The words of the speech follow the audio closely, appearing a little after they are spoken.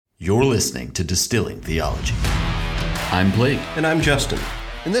You're listening to Distilling Theology. I'm Blake. And I'm Justin.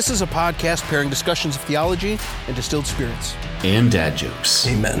 And this is a podcast pairing discussions of theology and distilled spirits. And dad jokes.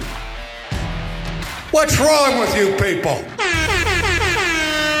 Amen. What's wrong with you people?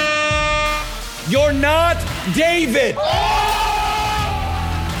 You're not David!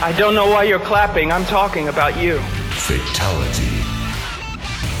 I don't know why you're clapping. I'm talking about you. Fatality.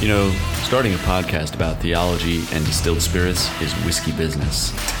 You know, starting a podcast about theology and distilled spirits is whiskey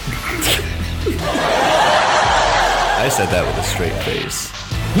business. I said that with a straight face.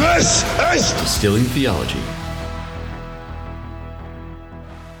 This is Distilling Theology.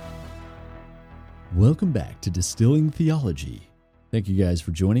 Welcome back to Distilling Theology. Thank you guys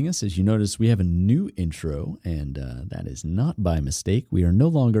for joining us. As you notice, we have a new intro, and that is not by mistake. We are no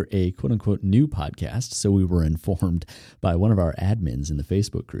longer a quote-unquote new podcast, so we were informed by one of our admins in the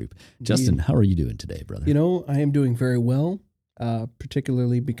Facebook group. Justin, how are you doing today, brother? You know, I am doing very well,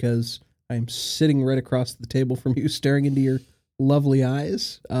 particularly because I am sitting right across the table from you, staring into your lovely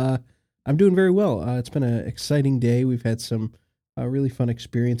eyes. I'm doing very well. It's been an exciting day. We've had some really fun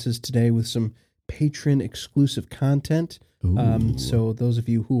experiences today with some patron-exclusive content. So those of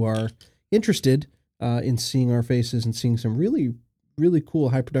you who are interested in seeing our faces and seeing some really, really cool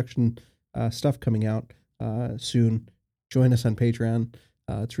high production stuff coming out soon, join us on Patreon.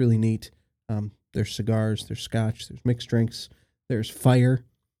 It's really neat. There's cigars, there's scotch, there's mixed drinks, there's fire.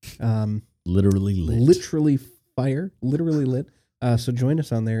 Literally lit. Literally fire, literally lit. So join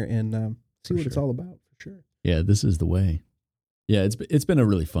us on there and see what it's all about, for sure. Yeah, this is the way. Yeah, it's been a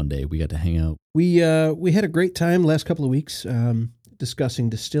really fun day. We got to hang out. We had a great time last couple of weeks discussing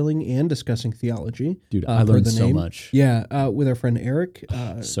distilling and discuing theology. Dude, I learned so much. Yeah, with our friend Eric.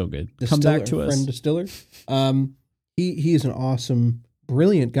 So good. Come back to us. Friend distiller. He is an awesome,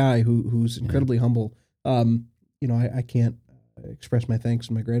 brilliant guy who's incredibly humble. You know, I can't express my thanks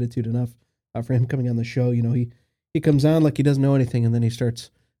and my gratitude enough for him coming on the show. You know, he comes on like he doesn't know anything, and then he starts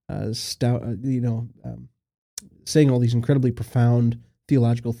saying all these incredibly profound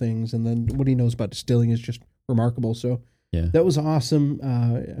theological things, and then what he knows about distilling is just remarkable. So that was awesome.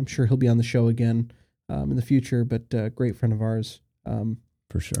 I'm sure he'll be on the show again in the future, but great friend of ours.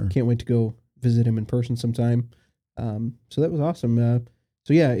 For sure. Can't wait to go visit him in person sometime. So that was awesome.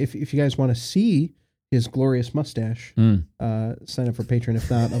 So yeah, if you guys want to see his glorious mustache, sign up for Patreon. If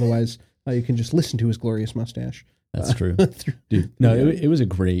not, otherwise you can just listen to his glorious mustache. That's true. Dude, no, it was a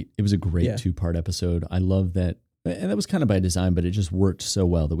great 2-part episode. I love that. And that was kind of by design, but it just worked so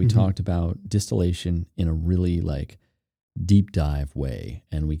well that we talked about distillation in a really like deep dive way.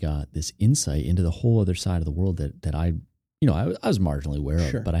 And we got this insight into the whole other side of the world that I was marginally aware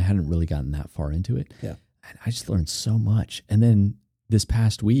of, but I hadn't really gotten that far into it. Yeah. And I just learned so much. And then this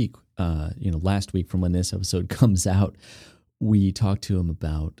past week, last week from when this episode comes out, we talked to him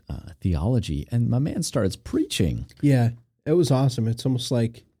about theology, and my man starts preaching. Yeah, it was awesome. It's almost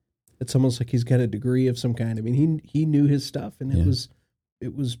like he's got a degree of some kind. I mean, he knew his stuff, and it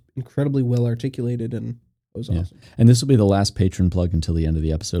was incredibly well articulated, and it was awesome. And this will be the last patron plug until the end of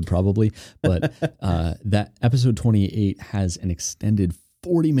the episode, probably. But that episode 28 has an extended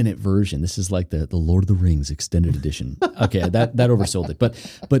 40-minute version. This is like the Lord of the Rings extended edition. Okay, that oversold it, but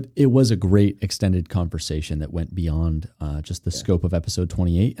it was a great extended conversation that went beyond just the scope of episode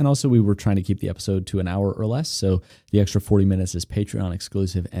 28. And also, we were trying to keep the episode to an hour or less, so the extra 40 minutes is Patreon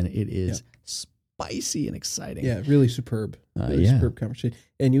exclusive, and it is spicy and exciting. Yeah, really superb. Superb conversation,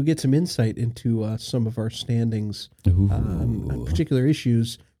 and you'll get some insight into some of our standings on particular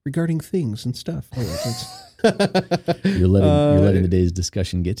issues regarding things and stuff. You're letting the day's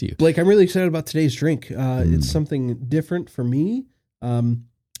discussion get to you. Blake, I'm really excited about today's drink. It's something different for me.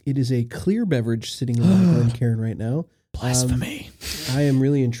 It is a clear beverage sitting in my Glencairn right now. Blasphemy. I am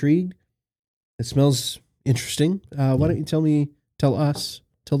really intrigued. It smells interesting. Why don't you tell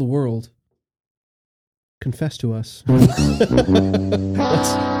the world, confess to us. What's in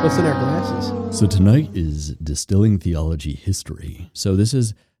our glasses? So tonight is Distilling Theology History. So this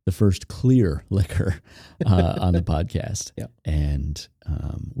is the first clear liquor on the podcast. Yep. And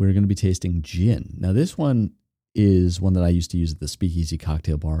we're going to be tasting gin. Now, this one is one that I used to use at the Speakeasy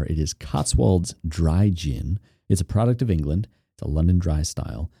Cocktail Bar. It is Cotswold's Dry Gin. It's a product of England. It's a London dry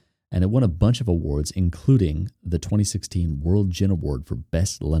style. And it won a bunch of awards, including the 2016 World Gin Award for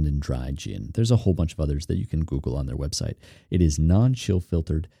Best London Dry Gin. There's a whole bunch of others that you can Google on their website. It is non-chill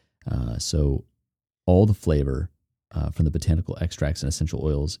filtered, so all the flavor from the botanical extracts and essential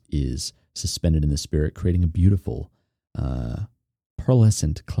oils is suspended in the spirit, creating a beautiful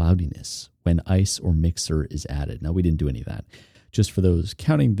pearlescent cloudiness when ice or mixer is added. Now, we didn't do any of that. Just for those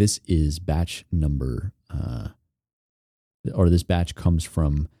counting, this is batch number, or this batch comes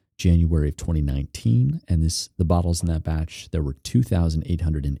from January of 2019, and the bottles in that batch, there were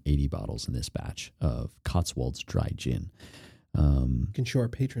 2,880 bottles in this batch of Cotswolds Dry Gin. You can show our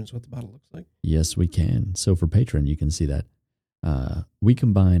patrons what the bottle looks like. Yes, we can. So for Patreon, you can see that we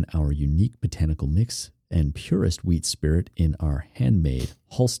combine our unique botanical mix and purest wheat spirit in our handmade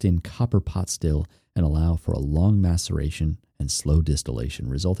Holstein copper pot still and allow for a long maceration and slow distillation,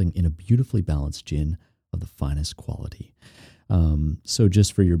 resulting in a beautifully balanced gin of the finest quality. So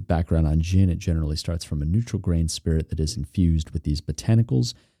just for your background on gin, it generally starts from a neutral grain spirit that is infused with these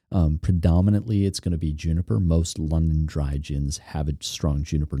botanicals. Predominantly, it's going to be juniper. Most London dry gins have a strong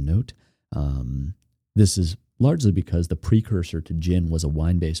juniper note. This is largely because the precursor to gin was a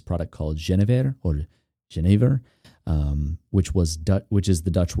wine-based product called Genever, which is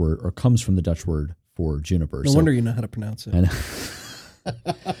the Dutch word, or comes from the Dutch word for juniper. No wonder you know how to pronounce it.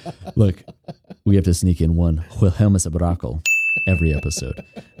 Look, we have to sneak in one Wilhelmus Abrakel every episode.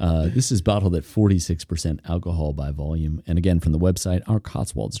 This is bottled at 46% alcohol by volume. And again, from the website, our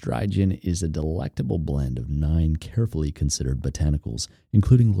Cotswolds Dry Gin is a delectable blend of 9 carefully considered botanicals,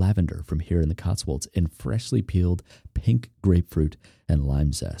 including lavender from here in the Cotswolds and freshly peeled pink grapefruit and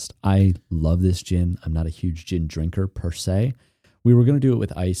lime zest. I love this gin. I'm not a huge gin drinker per se. We were going to do it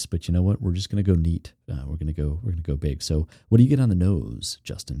with ice, but you know what? We're just going to go neat. We're going to go big. So what do you get on the nose,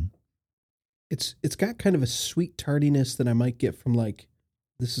 Justin? It's got kind of a sweet tardiness that I might get from, like,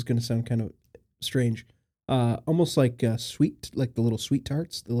 this is going to sound kind of strange, almost like sweet, like the little sweet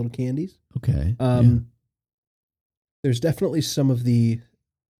tarts, the little candies. Okay. There's definitely some of the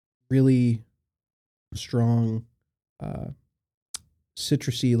really strong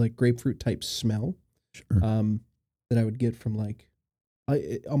citrusy, like grapefruit type smell. Sure. That I would get from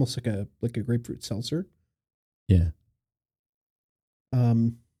almost like a grapefruit seltzer. Yeah.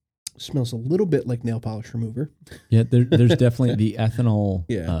 Smells a little bit like nail polish remover. Yeah, there's definitely the ethanol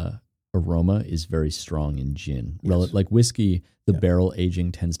Yeah. Aroma is very strong in gin. Yes. Like whiskey, the Yeah. barrel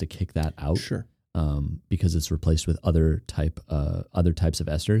aging tends to kick that out. Sure. Because it's replaced with other types of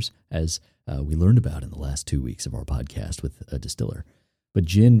esters, as we learned about in the last 2 weeks of our podcast with a distiller. But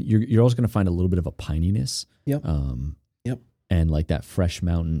gin, you're also going to find a little bit of a pininess. Yep. Yep. And like that fresh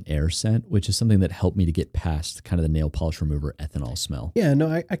mountain air scent, which is something that helped me to get past kind of the nail polish remover ethanol smell. Yeah, no,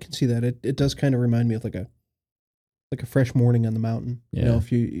 I can see that. It does kind of remind me of like a fresh morning on the mountain. Yeah. You know,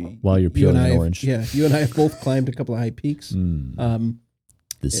 if you While you're peeling an orange. Yeah, you and I have both climbed a couple of high peaks.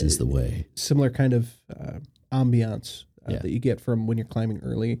 This is the way. Similar kind of ambiance Yeah. that you get from when you're climbing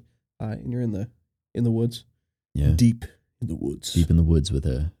early and you're in the woods. Yeah. Deep in the woods. Deep in the woods with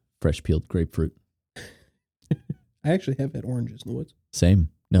a fresh peeled grapefruit. I actually have had oranges in the woods. Same.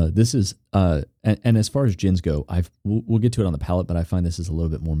 No, this is, and as far as gins go, we'll get to it on the palate, but I find this is a little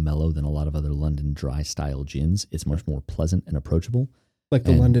bit more mellow than a lot of other London dry style gins. It's much more pleasant and approachable. Like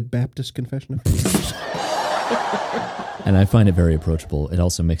the London Baptist Confession of Faith. And I find it very approachable. It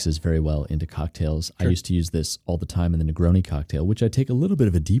also mixes very well into cocktails. Sure. I used to use this all the time in the Negroni cocktail, which I take a little bit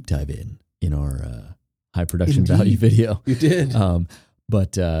of a deep dive in our high production Indeed. value video. You did.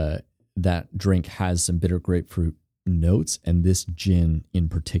 But that drink has some bitter grapefruit notes, and this gin in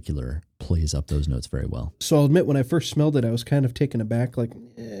particular plays up those notes very well. So I'll admit, when I first smelled it, I was kind of taken aback, like,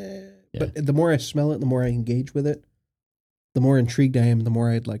 But the more I smell it, the more I engage with it, the more intrigued I am, the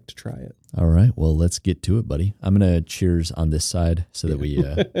more I'd like to try it. All right, well, let's get to it, buddy. I'm going to cheers on this side so that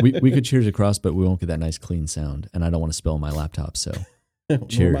we could cheers across, but we won't get that nice clean sound, and I don't want to spill on my laptop, so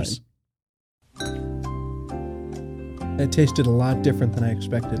cheers. It tasted a lot different than I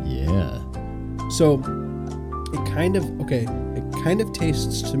expected. Yeah. So it kind of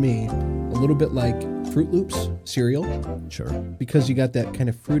tastes to me a little bit like Fruit Loops cereal. Sure. Because you got that kind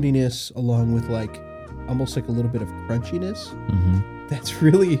of fruitiness along with like almost like a little bit of crunchiness. Mm-hmm. That's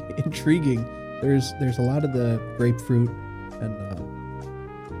really intriguing. There's a lot of the grapefruit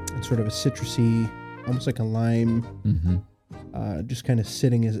and sort of a citrusy, almost like a lime, just kind of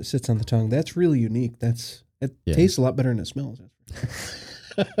sitting as it sits on the tongue. That's really unique. It tastes a lot better than it smells.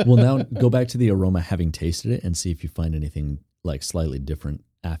 Well, now go back to the aroma having tasted it and see if you find anything like slightly different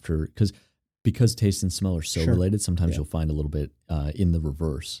after, because taste and smell are so related. Sometimes you'll find a little bit in the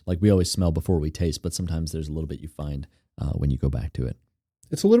reverse. Like we always smell before we taste, but sometimes there's a little bit you find when you go back to it.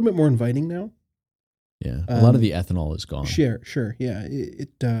 It's a little bit more inviting now. Yeah, a lot of the ethanol is gone. Sure, yeah.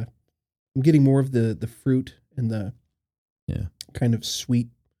 I'm getting more of the fruit and the kind of sweet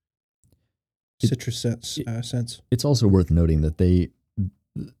citrus sense. It's also worth noting that the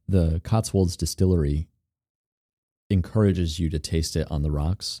Cotswolds Distillery encourages you to taste it on the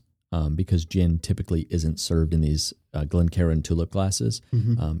rocks because gin typically isn't served in these Glencairn tulip glasses.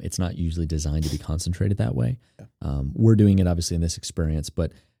 Mm-hmm. It's not usually designed to be concentrated that way. We're doing it obviously in this experience,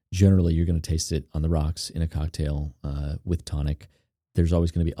 but generally you're going to taste it on the rocks in a cocktail with tonic. There's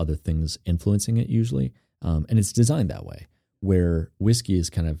always going to be other things influencing it usually. And it's designed that way, where whiskey is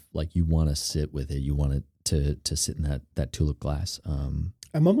kind of like you want to sit with it. You want it to sit in that tulip glass.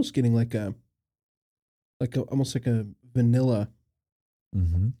 I'm almost getting almost like a vanilla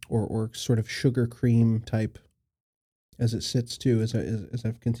or sort of sugar cream type as it sits too, as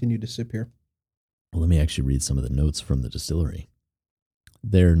I've continued to sip here. Well, let me actually read some of the notes from the distillery.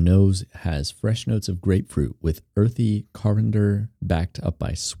 Their nose has fresh notes of grapefruit with earthy coriander backed up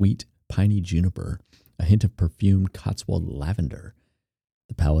by sweet, piney juniper, a hint of perfumed Cotswold lavender.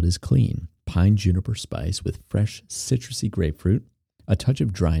 The palate is clean, pine juniper spice with fresh citrusy grapefruit, a touch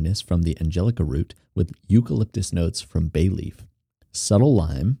of dryness from the angelica root with eucalyptus notes from bay leaf, subtle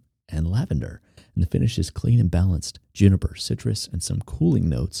lime, and lavender. And the finish is clean and balanced, juniper, citrus, and some cooling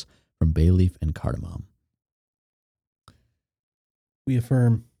notes from bay leaf and cardamom. We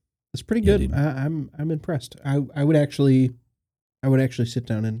affirm. It's pretty good. Yeah, I'm impressed. I would actually sit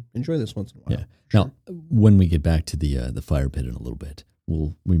down and enjoy this once in a while. Yeah. Sure. Now, when we get back to the fire pit in a little bit,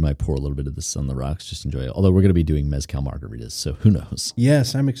 we might pour a little bit of this on the rocks, just enjoy it. Although we're going to be doing mezcal margaritas, so who knows?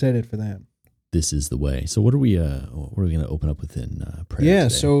 Yes, I'm excited for that. This is the way. So what are we going to open up with in prayer? Yeah.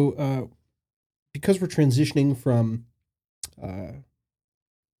 today? So because we're transitioning from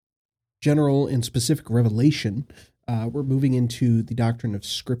general and specific revelation, we're moving into the doctrine of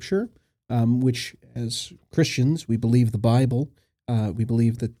Scripture, which, as Christians, we believe the Bible. We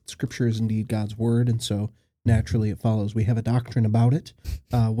believe that Scripture is indeed God's Word, and so naturally it follows we have a doctrine about it.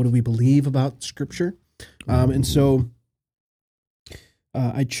 What do we believe about Scripture? And so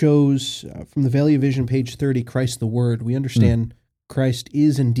I chose from the Valley of Vision, page 30, Christ the Word. We understand Christ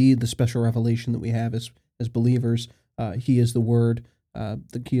is indeed the special revelation that we have as believers. He is the Word.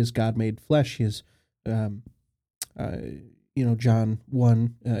 He is God made flesh. He is... John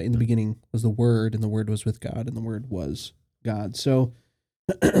 1, in the beginning was the Word, and the Word was with God, and the Word was God. So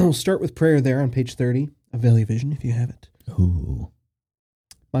we'll start with prayer there on page 30 of Valley of Vision, if you have it. Ooh.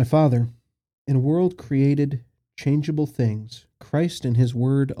 My Father, in a world created changeable things, Christ and his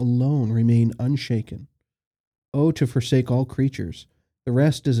Word alone remain unshaken. Oh, to forsake all creatures. The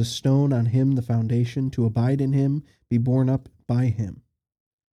rest is a stone on him, the foundation, to abide in him, be borne up by him.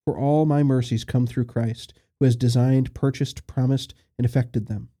 For all my mercies come through Christ, who has designed, purchased, promised, and effected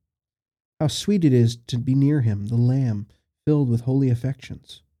them. How sweet it is to be near him, the Lamb, filled with holy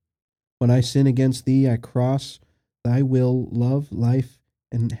affections. When I sin against thee, I cross thy will, love, life,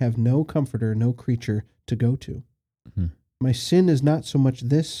 and have no comforter, no creature to go to. Mm-hmm. My sin is not so much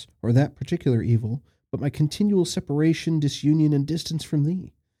this or that particular evil, but my continual separation, disunion, and distance from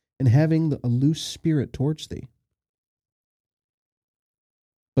thee, and having a loose spirit towards thee.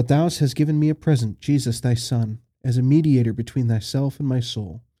 But thou hast given me a present, Jesus thy Son, as a mediator between thyself and my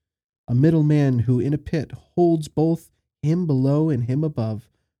soul, a middleman who in a pit holds both him below and him above,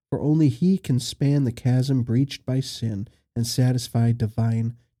 for only he can span the chasm breached by sin and satisfy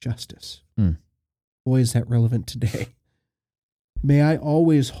divine justice. Boy, is that relevant today. May I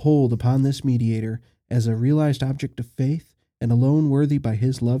always hold upon this mediator as a realized object of faith and alone worthy by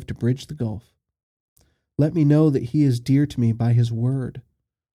his love to bridge the gulf. Let me know that he is dear to me by his word.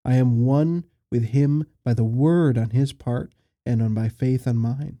 I am one with him by the word on his part and by faith on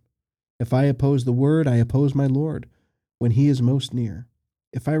mine. If I oppose the word, I oppose my Lord, when he is most near.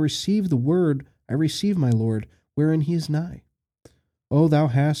 If I receive the word, I receive my Lord, wherein he is nigh. O thou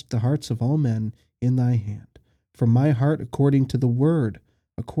hast the hearts of all men in thy hand. From my heart according to the word,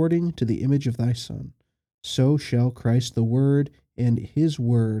 according to the image of thy Son. So shall Christ the Word and his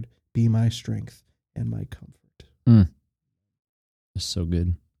word be my strength and my comfort. It's so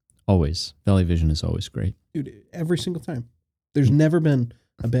good. Always. Valley Vision is always great. Dude, every single time. There's never been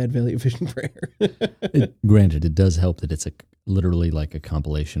a bad Valley of Vision prayer. Granted, it does help that it's literally like a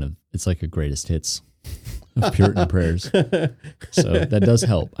compilation of, it's like a greatest hits of Puritan prayers. So that does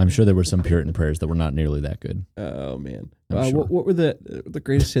help. I'm sure there were some Puritan prayers that were not nearly that good. Oh, man. Sure. What were the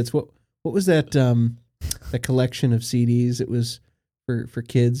greatest hits? What was that that collection of CDs? It was for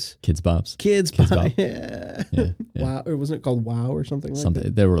kids. Kids Bops. Kids Bop. Yeah. Yeah. Wow. Or wasn't it called Wow or something like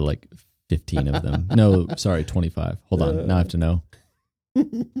that? There were like 15 of them. No, sorry, 25. Hold on. Now I have to know. How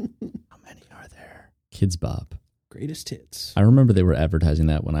many are there? Kids Bop. Greatest hits. I remember they were advertising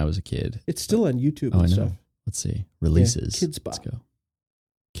that when I was a kid. It's still on YouTube I and know. stuff. Let's see. Releases. Yeah, Kids Bop. Let's go.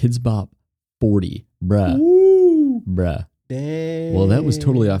 Kids Bop 40. Bruh. Woo! Bruh. Dang. Well, that was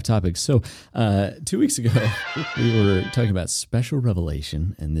totally off topic. So 2 weeks ago, we were talking about special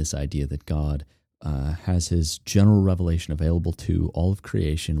revelation and this idea that God has his general revelation available to all of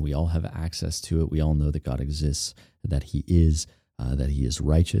creation. We all have access to it. We all know that God exists, that he is that he is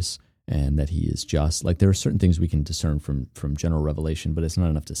righteous, and that he is just. Like, there are certain things we can discern from general revelation, but it's not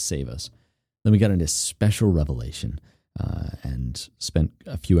enough to save us. Then we got into special revelation and spent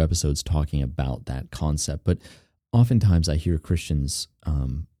a few episodes talking about that concept. But oftentimes I hear Christians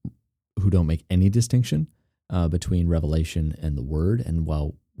who don't make any distinction between revelation and the Word. And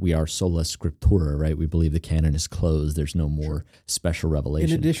while we are sola scriptura, right, we believe the canon is closed, there's no more special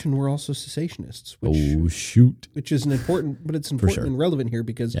revelation. In addition, we're also cessationists. Which is important, but it's important and relevant here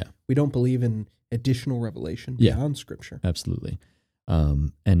because we don't believe in additional revelation beyond Scripture. Absolutely.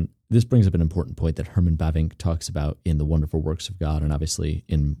 And this brings up an important point that Herman Bavinck talks about in The Wonderful Works of God, and obviously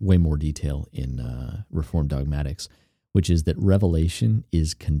in way more detail in Reformed Dogmatics, which is that revelation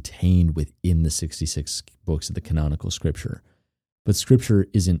is contained within the 66 books of the canonical Scripture. But Scripture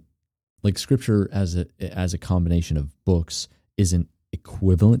isn't, like, Scripture as a combination of books isn't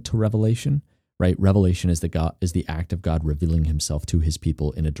equivalent to revelation, right? Revelation is the act of God revealing himself to his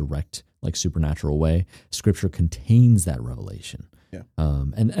people in a direct, like, supernatural way. Scripture contains that revelation. Yeah.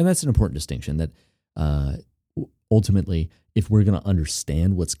 And that's an important distinction, that ultimately, if we're going to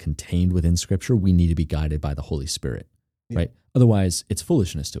understand what's contained within Scripture, we need to be guided by the Holy Spirit, right? Otherwise, it's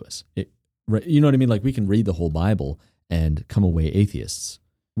foolishness to us. Right? You know what I mean? Like, we can read the whole Bible and come away atheists.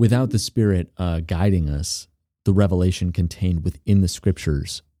 Without the Spirit guiding us, the revelation contained within the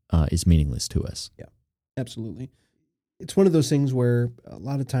Scriptures is meaningless to us. Yeah, absolutely. It's one of those things where a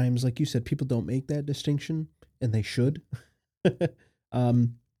lot of times, like you said, people don't make that distinction, and they should. But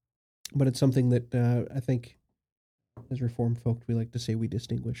it's something that I think as Reformed folk, we like to say we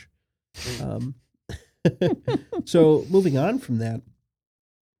distinguish. So moving on from that,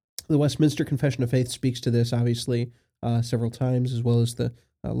 the Westminster Confession of Faith speaks to this, obviously, several times, as well as the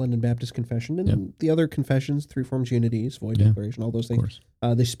London Baptist Confession and the other confessions, Three Forms Unities, Void Declaration, all those things.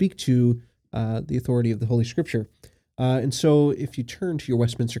 They speak to the authority of the Holy Scripture. And so if you turn to your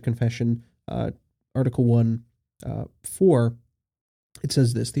Westminster Confession, Article 1, 4, it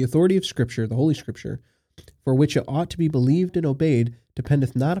says this: the authority of Scripture, the Holy Scripture, for which it ought to be believed and obeyed,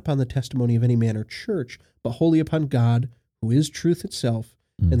 dependeth not upon the testimony of any man or church, but wholly upon God, who is truth itself,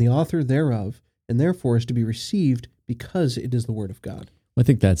 and the author thereof, and therefore is to be received because it is the Word of God. I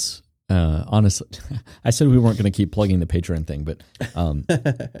think that's, honestly, I said we weren't going to keep plugging the Patreon thing, but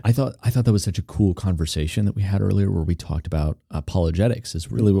I thought that was such a cool conversation that we had earlier where we talked about apologetics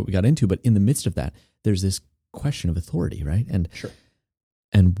is really what we got into. But in the midst of that, there's this question of authority, right?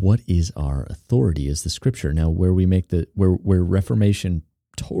 And what is our authority is the Scripture. Now, where we make where Reformation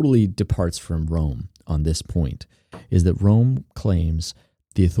totally departs from Rome on this point is that Rome claims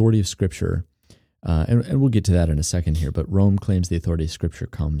the authority of Scripture, and we'll get to that in a second here, but Rome claims the authority of Scripture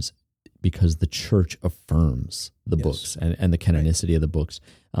comes because the Church affirms the books and the canonicity of the books.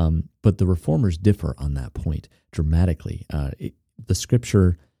 But the Reformers differ on that point dramatically. The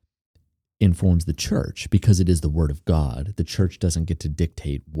Scripture informs the Church because it is the Word of God. The Church doesn't get to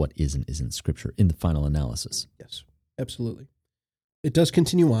dictate what is and isn't Scripture in the final analysis. Yes, absolutely. It does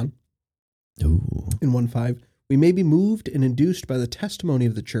continue on. Ooh. In 1.5, we may be moved and induced by the testimony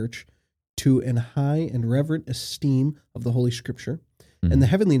of the Church to an high and reverent esteem of the Holy Scripture, and the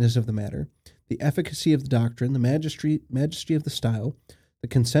heavenliness of the matter, the efficacy of the doctrine, the majesty of the style, the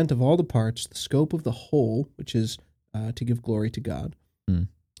consent of all the parts, the scope of the whole, which is to give glory to God,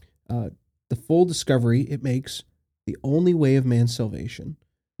 the full discovery it makes the only way of man's salvation,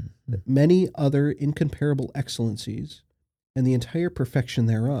 many other incomparable excellencies, and the entire perfection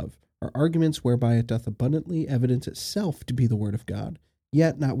thereof, are arguments whereby it doth abundantly evidence itself to be the Word of God,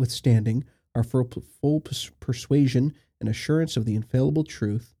 yet notwithstanding our full persuasion and assurance of the infallible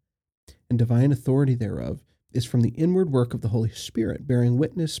truth and divine authority thereof is from the inward work of the Holy Spirit, bearing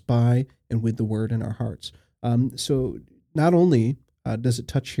witness by and with the Word in our hearts. So not only does it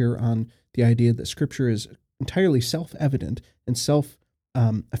touch here on the idea that Scripture is entirely self-evident and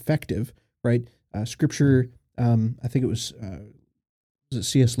self-effective, right? Scripture, I think it was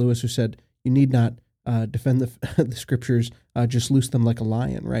C.S. Lewis who said, you need not defend the Scriptures, just loose them like a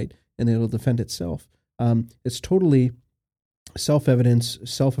lion, right? And it'll defend itself. It's totally self-evidence,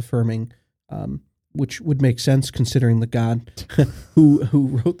 self-affirming, which would make sense considering the God who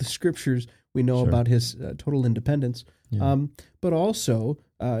wrote the Scriptures. We know about his total independence. But also,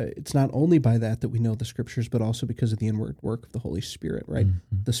 it's not only by that we know the Scriptures, but also because of the inward work of the Holy Spirit, right?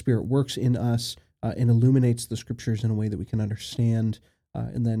 The Spirit works in us and illuminates the Scriptures in a way that we can understand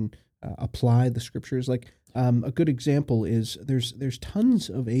and then apply the Scriptures. Like a good example is there's tons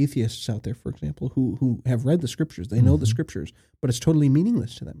of atheists out there, for example, who have read the Scriptures. They know the Scriptures, but it's totally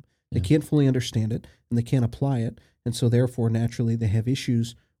meaningless to them. They can't fully understand it, and they can't apply it, and so therefore, naturally, they have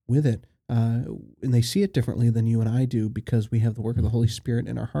issues with it. and they see it differently than you and I do because we have the work of the Holy Spirit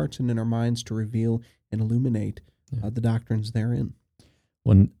in our hearts and in our minds to reveal and illuminate the doctrines therein.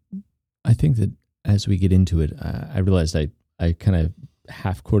 When I think that as we get into it, I realized I kind of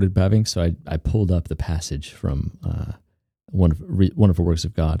half quoted Bavinck, so I pulled up the passage from one of the works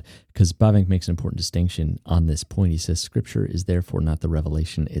of God, because Bavinck makes an important distinction on this point. He says, Scripture is therefore not the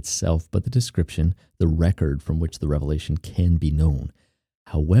revelation itself, but the description, the record from which the revelation can be known.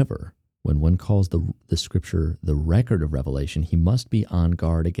 However, when one calls the Scripture the record of revelation, he must be on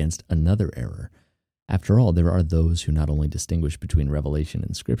guard against another error. After all, there are those who not only distinguish between revelation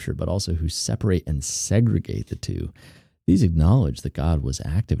and Scripture, but also who separate and segregate the two. These acknowledge that God was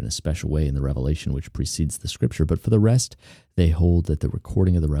active in a special way in the revelation which precedes the Scripture, but for the rest, they hold that the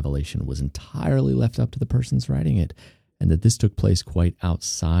recording of the revelation was entirely left up to the persons writing it, and that this took place quite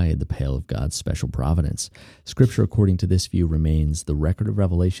outside the pale of God's special providence. Scripture, according to this view, remains the record of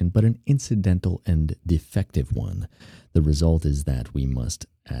revelation, but an incidental and defective one. The result is that we must,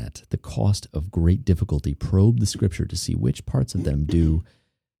 at the cost of great difficulty, probe the Scripture to see which parts of them do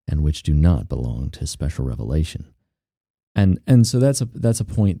and which do not belong to special revelation. And so that's a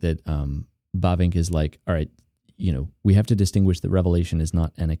point that Bavinck is like, all right, we have to distinguish that revelation is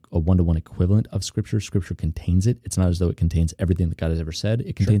not a one-to-one equivalent of Scripture. Scripture contains it. It's not as though it contains everything that God has ever said.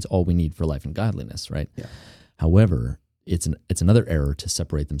 It contains all we need for life and godliness, right? Yeah. However, it's another error to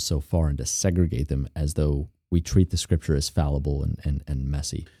separate them so far and to segregate them as though we treat the Scripture as fallible and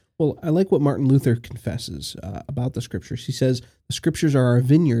messy. Well, I like what Martin Luther confesses about the Scriptures. He says, the Scriptures are our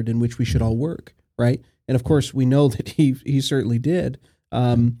vineyard in which we should all work, right? And of course, we know that he certainly did.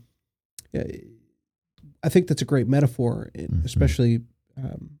 I think that's a great metaphor, especially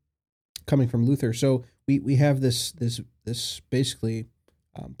coming from Luther. So we have this basically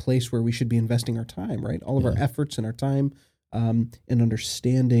place where we should be investing our time, right? All of our efforts and our time in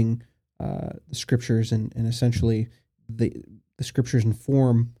understanding the Scriptures, and essentially the Scriptures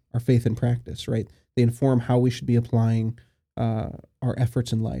inform our faith and practice, right? They inform how we should be applying our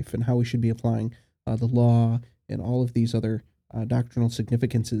efforts in life and how we should be applying the law and all of these other doctrinal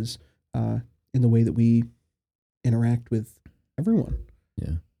significances in the way that we interact with everyone.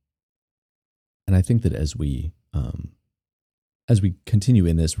 Yeah. And I think that as we continue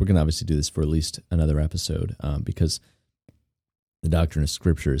in this, we're going to obviously do this for at least another episode because the doctrine of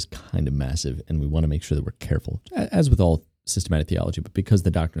Scripture is kind of massive, and we want to make sure that we're careful, as with all systematic theology, but because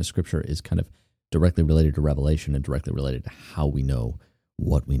the doctrine of Scripture is kind of directly related to revelation and directly related to how we know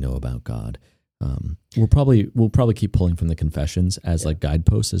what we know about God. We'll probably keep pulling from the confessions as like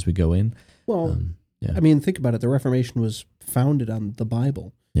guideposts as we go in. Well, I mean, think about it. The Reformation was founded on the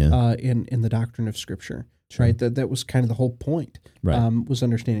Bible, in the doctrine of Scripture, right? That was kind of the whole point, right? Was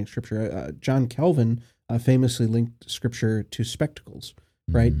understanding Scripture. John Calvin famously linked Scripture to spectacles,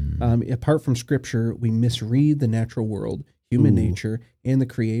 right? Apart from Scripture, we misread the natural world, human nature, and the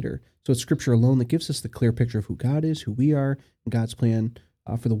Creator. So it's Scripture alone that gives us the clear picture of who God is, who we are, and God's plan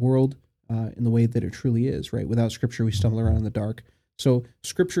for the world in the way that it truly is, right? Without Scripture, we stumble around in the dark. So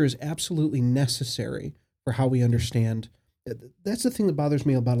Scripture is absolutely necessary for how we understand. That's the thing that bothers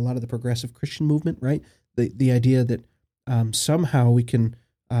me about a lot of the progressive Christian movement, right? The idea that somehow we can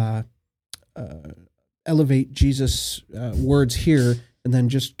elevate Jesus' words here and then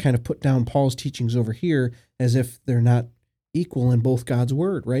just kind of put down Paul's teachings over here as if they're not equal in both God's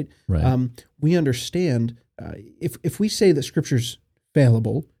word, right? We understand if we say that Scripture's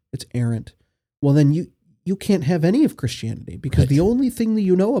fallible, it's errant, well then you can't have any of Christianity because the only thing that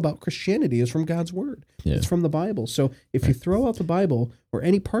you know about Christianity is from God's word. It's from the Bible. So if you throw out the Bible or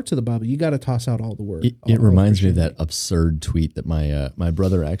any parts of the Bible, you got to toss out all the word. It reminds me of that absurd tweet that my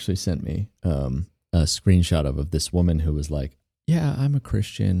brother actually sent me, a screenshot of this woman who was like, yeah, I'm a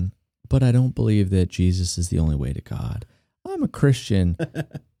Christian, but I don't believe that Jesus is the only way to God. I'm a Christian,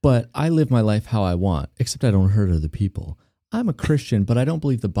 but I live my life how I want, except I don't hurt other people. I'm a Christian, but I don't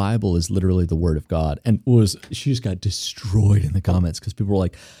believe the Bible is literally the Word of God. And she just got destroyed in the comments because people were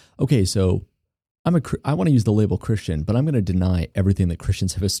like, okay, so I want to use the label Christian, but I'm going to deny everything that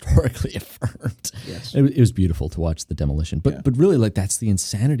Christians have historically affirmed. Yes. It was beautiful to watch the demolition. But really, like, that's the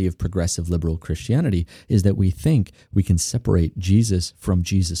insanity of progressive liberal Christianity, is that we think we can separate Jesus from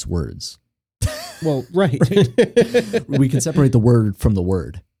Jesus' words. Well, right. We can separate the word from the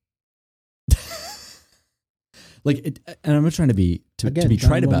word. And I'm not trying to be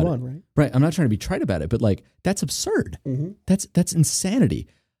trite about it. Right. I'm not trying to be trite about it, but like, that's absurd. Mm-hmm. That's insanity.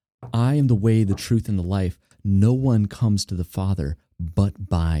 I am the way, the truth, and the life. No one comes to the Father but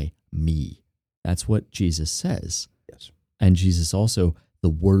by me. That's what Jesus says. Yes. And Jesus also, the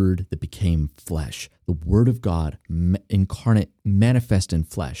Word that became flesh, the Word of God incarnate, manifest in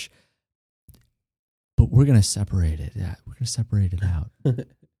flesh. we're going to separate it. Yeah, we're going to separate it out.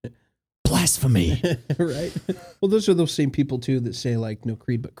 Blasphemy. Right. Well, those are those same people too that say like no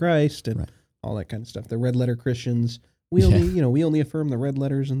creed but Christ and all that kind of stuff. The red letter Christians. We only, we only affirm the red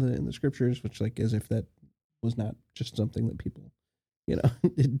letters in the scriptures, which like as if that was not just something that people,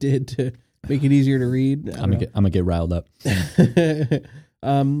 did to make it easier to read. I'm gonna get riled up.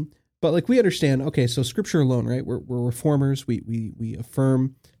 But like we understand, okay, so scripture alone, right? We're reformers. We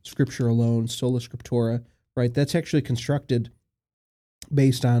affirm scripture alone, sola scriptura, right? That's actually constructed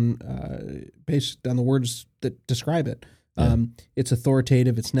based on the words that describe it. Yeah. It's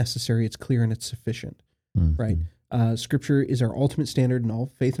authoritative, it's necessary, it's clear, and it's sufficient, right? Scripture is our ultimate standard in all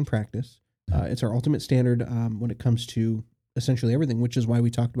faith and practice. It's our ultimate standard when it comes to essentially everything, which is why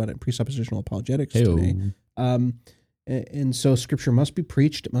we talked about it in presuppositional apologetics today. And so Scripture must be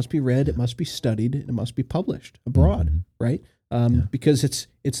preached, it must be read, it must be studied, and it must be published abroad, right? Because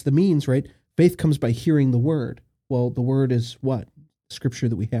it's the means, right? Faith comes by hearing the Word. Well, the Word is what? Scripture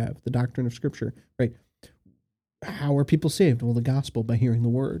that we have, the doctrine of Scripture, right? How are people saved? Well, the gospel, by hearing the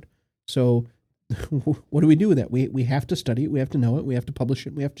Word. So what do we do with that? We have to study it, we have to know it, we have to publish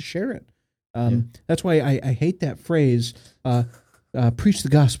it, we have to share it. That's why I hate that phrase, preach the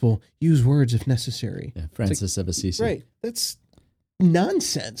gospel, use words if necessary. Yeah, Francis of Assisi. Right. That's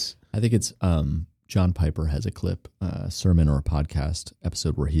nonsense. I think it's John Piper has a clip, sermon or a podcast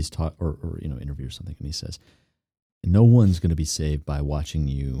episode where he's taught or interview or something, and he says, no one's going to be saved by watching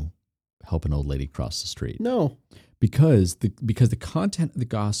you help an old lady cross the street. No. Because the content of the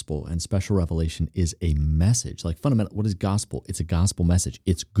gospel and special revelation is a message. Like fundamental, what is gospel? It's a gospel message.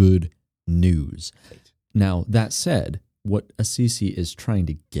 It's good news. Right. Now, that said, what Assisi is trying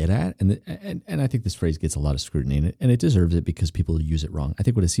to get at, and I think this phrase gets a lot of scrutiny in it, and it deserves it because people use it wrong. I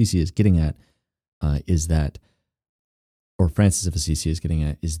think what Assisi is getting at is that, or Francis of Assisi is getting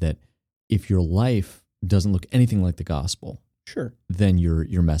at, is that if your life doesn't look anything like the gospel, sure, then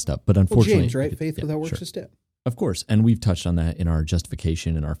you're messed up. But unfortunately, James, right? Faith without works is dead. Of course, and we've touched on that in our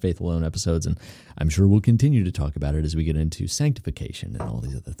justification and our faith alone episodes, and I'm sure we'll continue to talk about it as we get into sanctification and all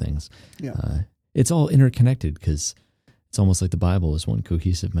these other things. Yeah, it's all interconnected because it's almost like the Bible is one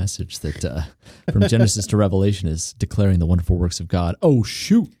cohesive message that from Genesis to Revelation is declaring the wonderful works of God. Oh,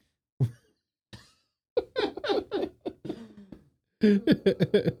 shoot.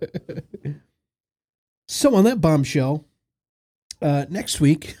 So on that bombshell, next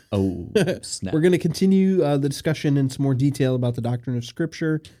week, snap. we're going to continue the discussion in some more detail about the doctrine of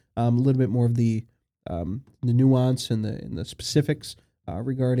Scripture, a little bit more of the nuance and the specifics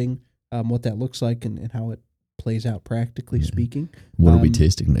regarding what that looks like and how it plays out practically speaking. What are we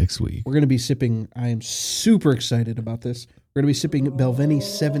tasting next week? We're going to be sipping, I am super excited about this. We're going to be sipping Balvenie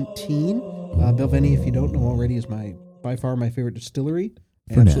 17. Balvenie, if you don't know already, is by far my favorite distillery.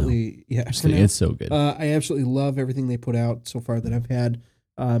 Absolutely, yeah. It's so good. I absolutely love everything they put out so far that I've had.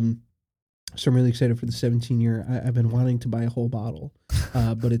 So I'm really excited for the 17-year. I've been wanting to buy a whole bottle,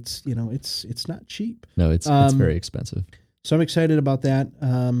 but it's not cheap. No, it's very expensive. So I'm excited about that.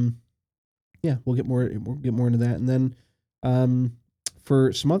 Yeah, we'll get more into that, and then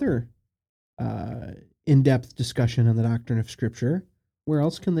for some other in-depth discussion on the doctrine of Scripture, where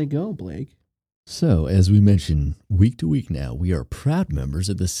else can they go, Blake? So, as we mentioned, week to week now, we are proud members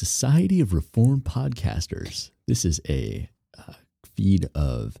of the Society of Reformed Podcasters. This is a feed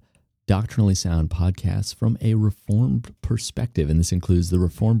of doctrinally sound podcasts from a Reformed perspective, and this includes the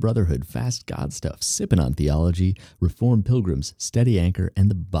Reformed Brotherhood, Fast God Stuff, Sippin' on Theology, Reformed Pilgrims, Steady Anchor, and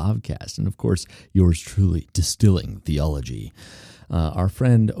the Bobcast, and of course, yours truly, Distilling Theology. Our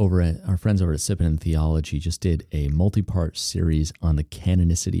friends over at Sippin' on Theology just did a multi-part series on the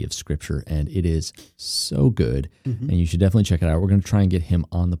canonicity of Scripture, and it is so good, and you should definitely check it out. We're going to try and get him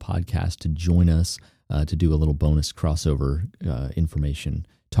on the podcast to join us to do a little bonus crossover information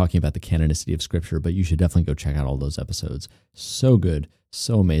talking about the canonicity of Scripture, but you should definitely go check out all those episodes. So good,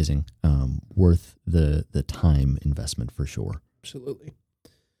 so amazing, worth the time investment for sure. Absolutely.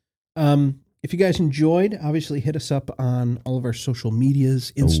 If you guys enjoyed, obviously hit us up on all of our social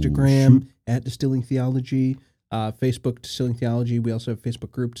medias, Instagram at Distilling Theology, Facebook Distilling Theology. We also have a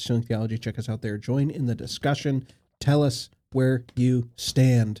Facebook group, Distilling Theology. Check us out there. Join in the discussion. Tell us where you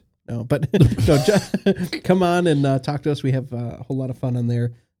stand. No, but just come on and talk to us. We have a whole lot of fun on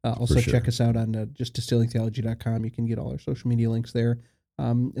there. Also check us out on just distillingtheology.com. You can get all our social media links there.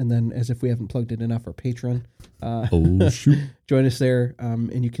 And then, as if we haven't plugged it enough, our Patreon. Join us there,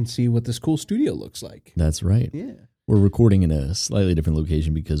 and you can see what this cool studio looks like. That's right. Yeah. We're recording in a slightly different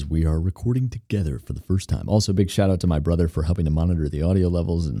location because we are recording together for the first time. Also, big shout out to my brother for helping to monitor the audio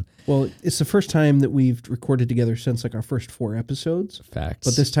levels and Well, it's the first time that we've recorded together since like our first 4 episodes. facts.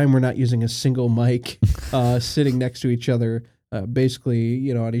 But this time we're not using a single mic, sitting next to each other,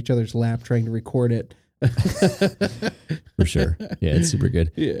 basically, on each other's lap trying to record it. for sure. Yeah, it's super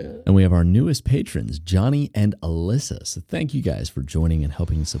good. Yeah. And we have our newest patrons, Johnny and Alyssa. So thank you guys for joining and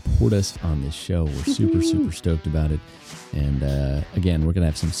helping support us on this show. We're super, super stoked about it. And again, we're going to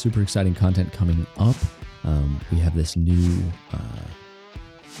have some super exciting content coming up. We have this new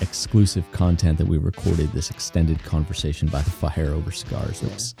exclusive content that we recorded, this extended conversation by the fire over cigars.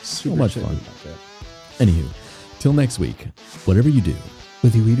 That was so much fun. Anywho, till next week, whatever you do,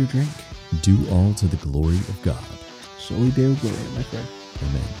 Whether you eat or drink, do all to the glory of God. Soli Deo Gloria, my friend.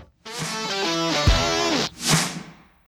 Amen.